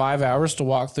like 5 hours to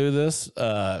walk through this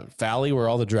valley where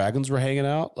all the dragons were hanging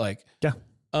out? Like, yeah.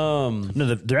 No,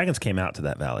 the dragons came out to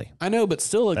that valley. I know, but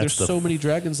still, like, there's so many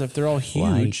dragons. If they're all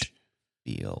huge,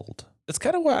 field. That's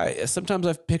kind of why sometimes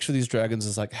I picture these dragons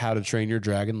as like How to Train Your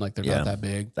Dragon. Like they're not that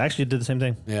big. I actually did the same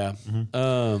thing. Yeah.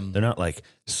 Mm-hmm. They're not like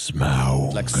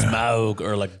Smaug,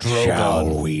 or like Drogon.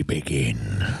 Shall we begin?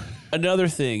 Another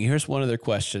thing. Here's one other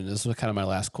question. This is kind of my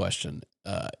last question.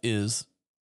 It's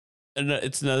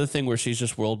another thing where she's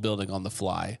just world building on the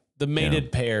fly. The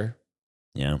mated pair.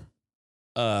 Yeah.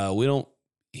 We don't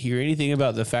hear anything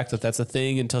about the fact that that's a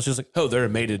thing until she's like, oh, they're a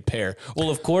mated pair. Well,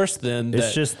 of course, then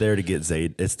it's just there to get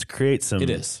Xaden. It's to create some. It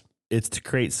is. it's to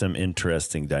create some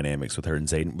interesting dynamics with her and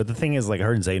Xaden. But the thing is, like,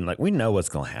 her and Xaden, like, we know what's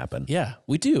going to happen. Yeah,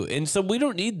 we do. And so we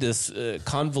don't need this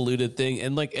convoluted thing.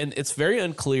 And it's very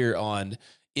unclear on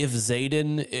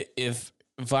if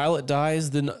Violet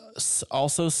dies, then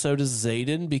also so does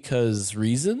Xaden because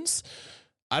reasons.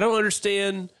 I don't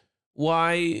understand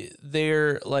why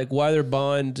they're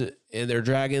bond and they're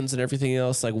dragons and everything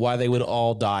else, like why they would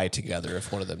all die together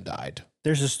if one of them died.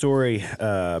 There's a story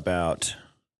about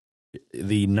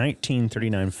the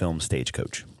 1939 film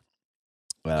Stagecoach.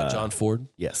 John Ford?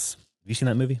 Yes. Have you seen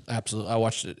that movie? Absolutely. I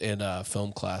watched it in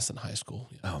film class in high school.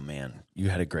 Yeah. Oh, man. You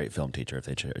had a great film teacher if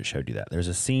they showed you that. There's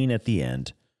a scene at the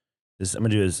end. I'm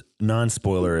going to do this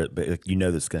non-spoiler, but you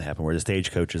know this is going to happen, where the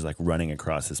stagecoach is like running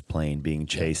across this plain being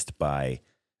chased by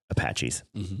Apaches.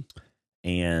 Mm-hmm.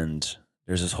 And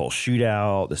there's this whole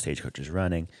shootout. The stagecoach is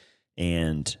running.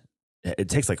 And it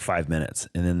takes like 5 minutes,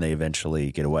 and then they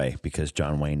eventually get away because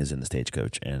John Wayne is in the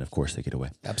stagecoach, and of course they get away.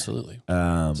 Absolutely.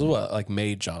 So what like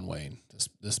made John Wayne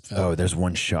this film? Oh, there's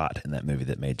one shot in that movie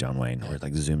that made John Wayne, where it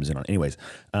like zooms in on. Anyways,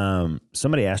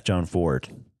 somebody asked John Ford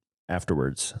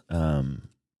afterwards,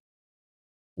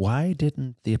 why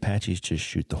didn't the Apaches just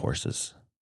shoot the horses?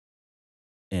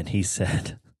 And he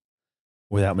said,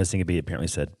 without missing a beat, apparently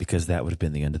said, because that would have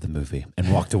been the end of the movie,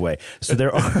 and walked away. So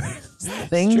there are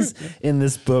things in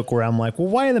this book where I'm like, well,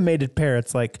 why are the mated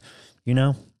parrots? Like,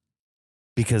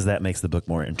 because that makes the book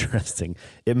more interesting.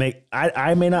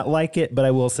 I may not like it, but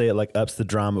I will say it like ups the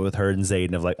drama with her and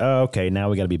Xaden of like, oh, okay, now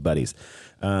we got to be buddies.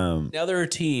 Now they're a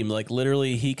team. Like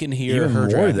literally, he can hear even her more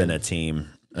dragon. than a team.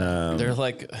 They're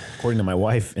like, according to my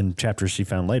wife in chapters she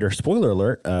found later. Spoiler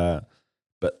alert.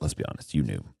 But let's be honest, you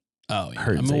knew. Oh, yeah.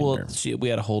 We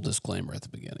had a whole disclaimer at the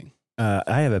beginning.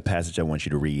 I have a passage I want you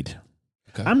to read.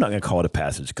 Okay. I'm not going to call it a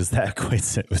passage because that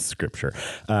equates it with scripture.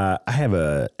 I have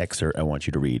an excerpt I want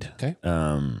you to read. Okay.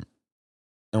 I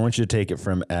want you to take it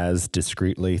from as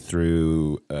discreetly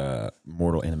through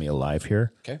Mortal Enemy Alive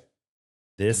here. Okay.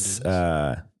 This,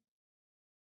 it's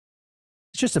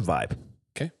just a vibe.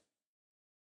 Okay.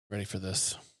 Ready for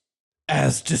this.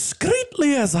 As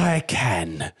discreetly as I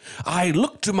can, I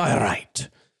look to my right,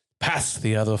 past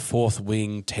the other fourth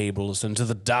wing tables and to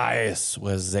the dais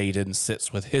where Xaden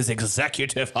sits with his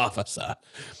executive officer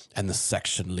and the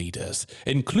section leaders,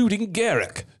 including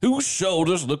Garrick, whose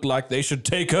shoulders look like they should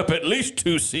take up at least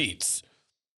 2 seats.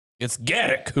 It's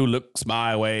Garrick who looks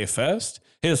my way first,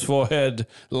 his forehead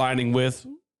lining with,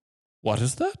 what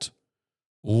is that?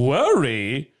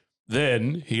 Worry?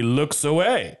 Then he looks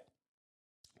away.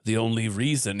 The only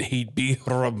reason he'd be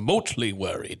remotely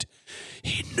worried.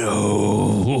 He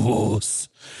knows.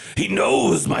 He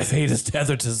knows my fate is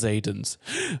tethered to Xaden's.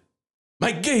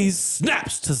 My gaze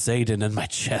snaps to Xaden and my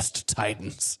chest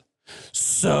tightens.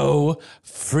 So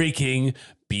freaking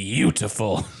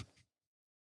beautiful.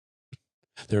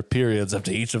 There are periods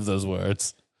after each of those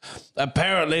words.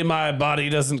 Apparently my body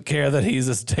doesn't care that he's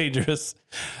as dangerous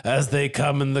as they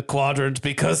come in the quadrant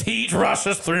because heat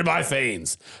rushes through my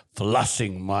veins,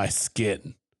 flushing my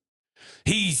skin.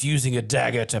 He's using a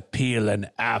dagger to peel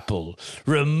an apple,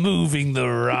 removing the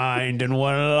rind in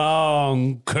one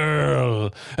long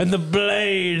curl, and the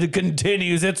blade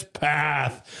continues its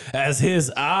path as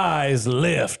his eyes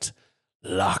lift,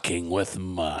 locking with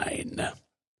mine.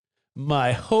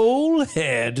 My whole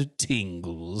head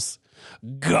tingles.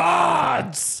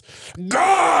 Gods!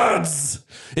 Gods!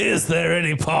 Is there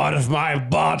any part of my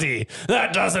body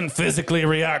that doesn't physically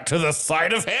react to the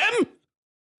sight of him?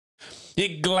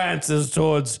 He glances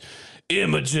towards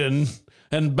Imogen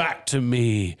and back to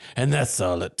me, and that's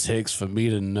all it takes for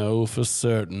me to know for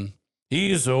certain.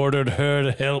 He's ordered her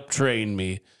to help train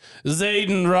me.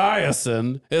 Xaden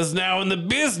Riorson is now in the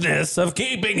business of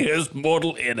keeping his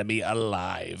mortal enemy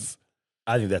alive.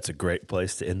 I think that's a great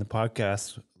place to end the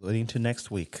podcast, leading to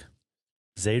next week.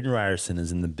 Xaden Riorson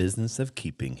is in the business of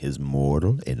keeping his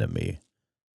mortal enemy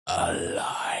alive.